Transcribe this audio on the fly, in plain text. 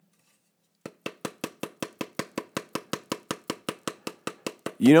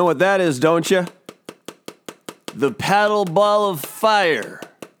You know what that is, don't you? The paddle ball of fire.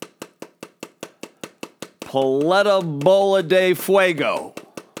 Paleta Bola de Fuego.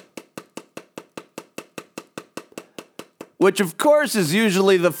 Which, of course, is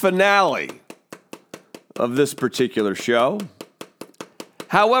usually the finale of this particular show.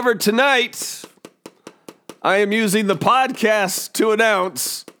 However, tonight, I am using the podcast to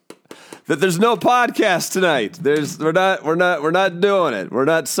announce that there's no podcast tonight. We're not doing it. We're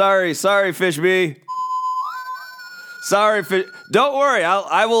not. Sorry, Fishbee. Sorry, don't worry.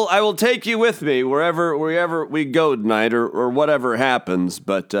 I will take you with me wherever we go tonight or whatever happens.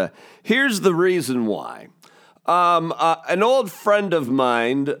 But here's the reason why. An old friend of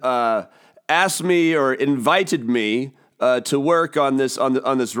mine asked me or invited me to work on this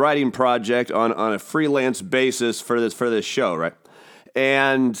writing project on a freelance basis for this show, right?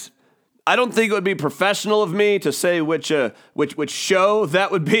 And I don't think it would be professional of me to say which show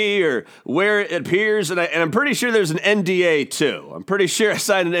that would be or where it appears, and I'm pretty sure there's an NDA too. I'm pretty sure I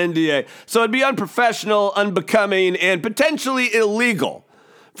signed an NDA, so it'd be unprofessional, unbecoming, and potentially illegal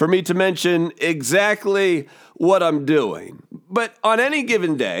for me to mention exactly what I'm doing. But on any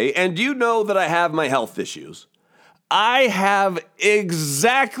given day, and you know that I have my health issues, I have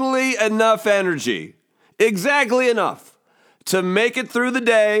exactly enough energy, exactly enough to make it through the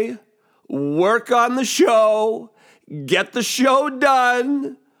day, work on the show, get the show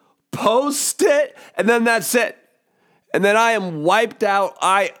done, post it, and then that's it. And then I am wiped out.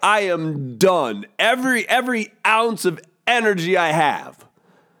 I am done. Every ounce of energy I have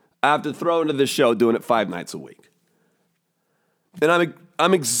to throw into this show, doing it 5 nights a week. And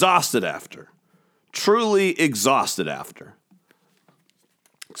I'm exhausted after. Truly exhausted after.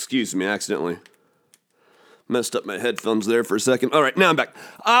 Excuse me, I accidentally messed up my headphones there for a second. All right, now I'm back.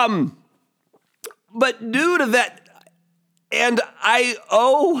 But due to that, and I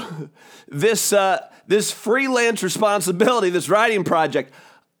owe this freelance responsibility, this writing project,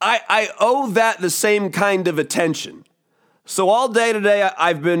 I owe that the same kind of attention. So all day today,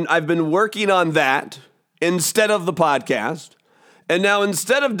 I've been working on that instead of the podcast. And now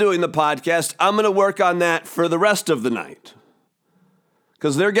instead of doing the podcast, I'm going to work on that for the rest of the night.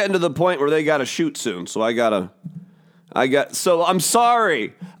 Because they're getting to the point where they got to shoot soon. So so I'm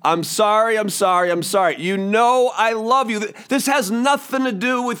sorry. I'm sorry. You know I love you. This has nothing to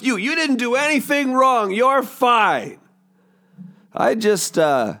do with you. You didn't do anything wrong. You're fine. I just,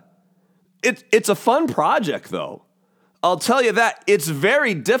 it's a fun project though. I'll tell you that. It's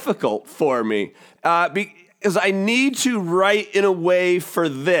very difficult for me because I need to write in a way for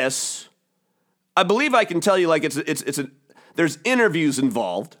this. I believe I can tell you like there's interviews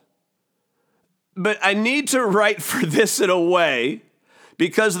involved. But I need to write for this in a way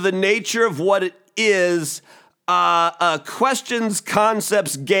because of the nature of what it is. Questions,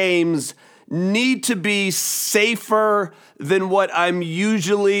 concepts, games need to be safer than what I'm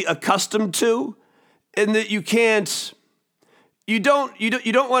usually accustomed to, and that you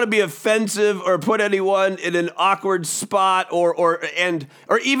don't want to be offensive or put anyone in an awkward spot or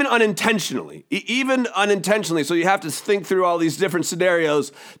even unintentionally. So you have to think through all these different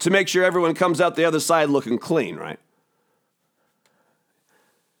scenarios to make sure everyone comes out the other side looking clean, right?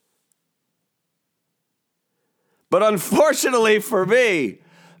 But unfortunately for me,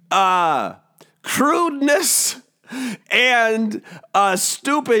 crudeness and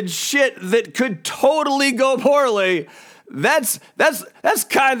stupid shit that could totally go poorly, that's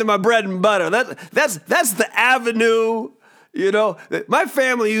kind of my bread and butter. That's the avenue, you know. My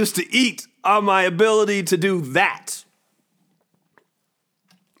family used to eat on my ability to do that.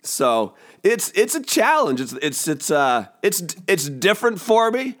 So it's a challenge. It's different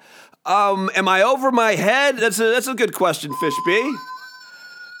for me. Am I over my head? That's a good question, Fishbee.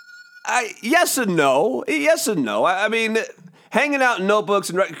 Yes and no. I mean, hanging out in notebooks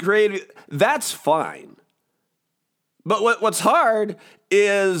and creating, that's fine. But what's hard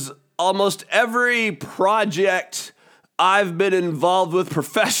is almost every project I've been involved with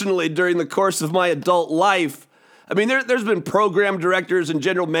professionally during the course of my adult life. I mean, there's been program directors and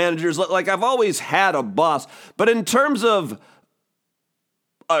general managers. Like, I've always had a boss. But in terms of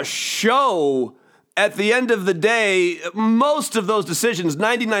a show, at the end of the day, most of those decisions,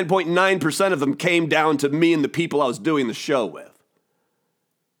 99.9% of them came down to me and the people I was doing the show with.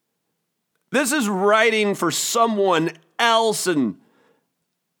 This is writing for someone else and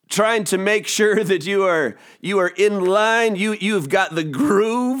trying to make sure that you are in line. You've got the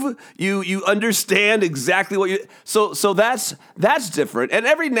groove. You understand exactly what you. So that's different. And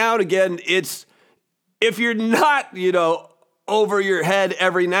every now and again, it's if you're not over your head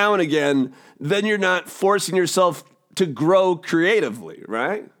every now and again, then you're not forcing yourself to grow creatively,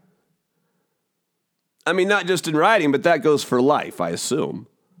 right? I mean, not just in writing, but that goes for life, I assume.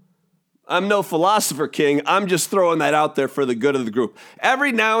 I'm no philosopher king. I'm just throwing that out there for the good of the group.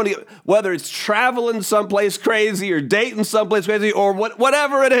 Every now and again, whether it's traveling someplace crazy or dating someplace crazy or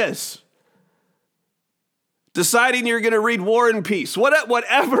whatever it is, deciding you're going to read War and Peace,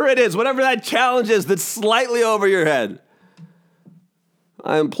 whatever it is, whatever that challenge is that's slightly over your head,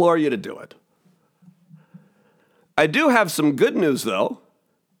 I implore you to do it. I do have some good news, though.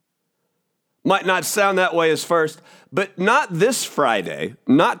 Might not sound that way as first, but not this Friday,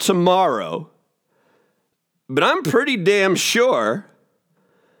 not tomorrow, but I'm pretty damn sure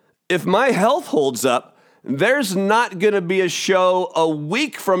if my health holds up, there's not going to be a show a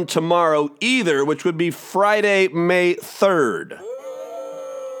week from tomorrow either, which would be Friday, May 3rd.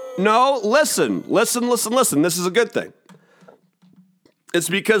 No, listen. This is a good thing. It's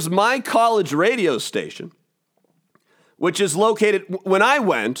because my college radio station, which is located, when I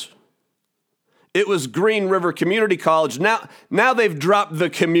went, it was Green River Community College. Now they've dropped the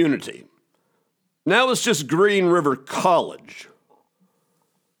community. Now it's just Green River College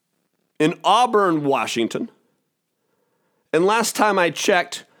in Auburn, Washington. And last time I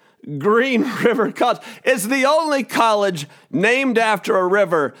checked, Green River College is the only college named after a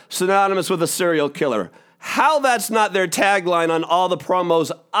river synonymous with a serial killer. How that's not their tagline on all the promos,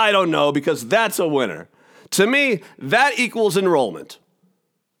 I don't know, because that's a winner. To me, that equals enrollment.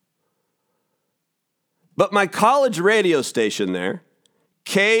 But my college radio station there,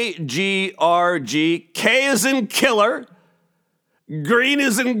 KGRG, K is in killer, green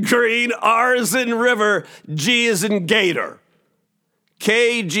is in green, R is in river, G is in gator.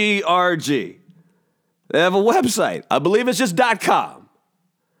 KGRG. They have a website. I believe it's just .com.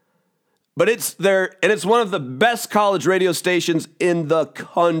 But it's there, and it's one of the best college radio stations in the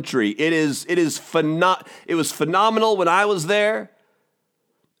country. It was phenomenal when I was there.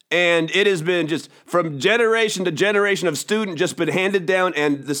 And it has been just from generation to generation of student just been handed down,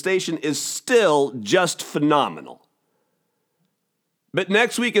 and the station is still just phenomenal. But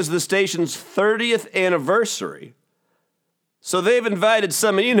next week is the station's 30th anniversary. So they've invited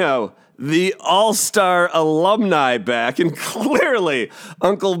some of, the all-star alumni back, and clearly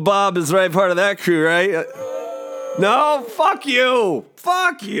Uncle Bob is right part of that crew, right? No, fuck you.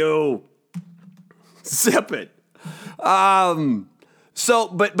 Fuck you. Zip it. So,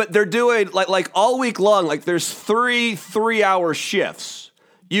 but they're doing like all week long, like there's 3-hour shifts.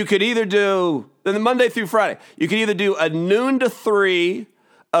 You could either do, then Monday through Friday, you could either do a noon to 3,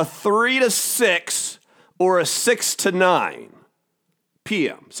 a 3 to 6, or a 6 to 9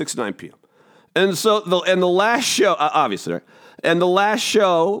 p.m., 6 to 9 p.m. And so, the last show, obviously, right? And the last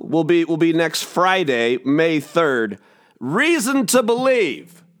show will be next Friday, May 3rd. Reason to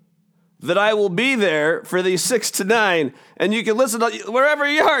believe that I will be there for the 6 to 9, and you can listen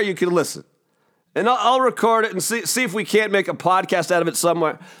wherever you are. You can listen, and I'll record it and see if we can't make a podcast out of it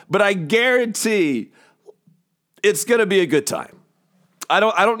somewhere. But I guarantee it's going to be a good time. I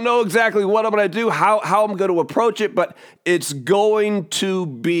don't know exactly what I'm going to do, how I'm going to approach it, but it's going to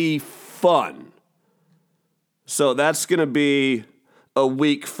be fun. So that's going to be a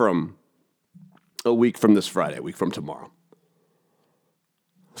week from this Friday, a week from tomorrow.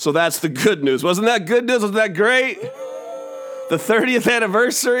 So that's the good news. Wasn't that good news? Wasn't that great? The 30th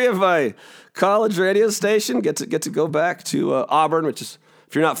anniversary of my college radio station. Get to go back to Auburn, which is,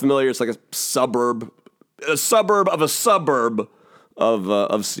 if you're not familiar, it's like a suburb of a suburb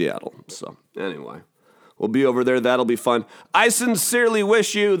of Seattle. So anyway, we'll be over there. That'll be fun. I sincerely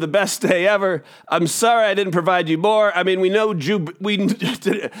wish you the best day ever. I'm sorry I didn't provide you more. I mean, we know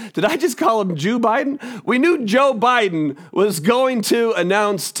did I just call him Joe Biden? We knew Joe Biden was going to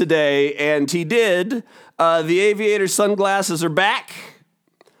announce today, and he did. The aviator sunglasses are back.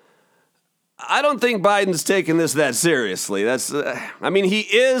 I don't think Biden's taking this that seriously. He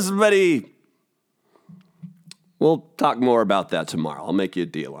is, but we'll talk more about that tomorrow. I'll make you a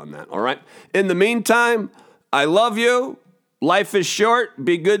deal on that, all right? In the meantime, I love you. Life is short.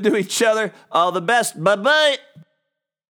 Be good to each other. All the best. Bye-bye.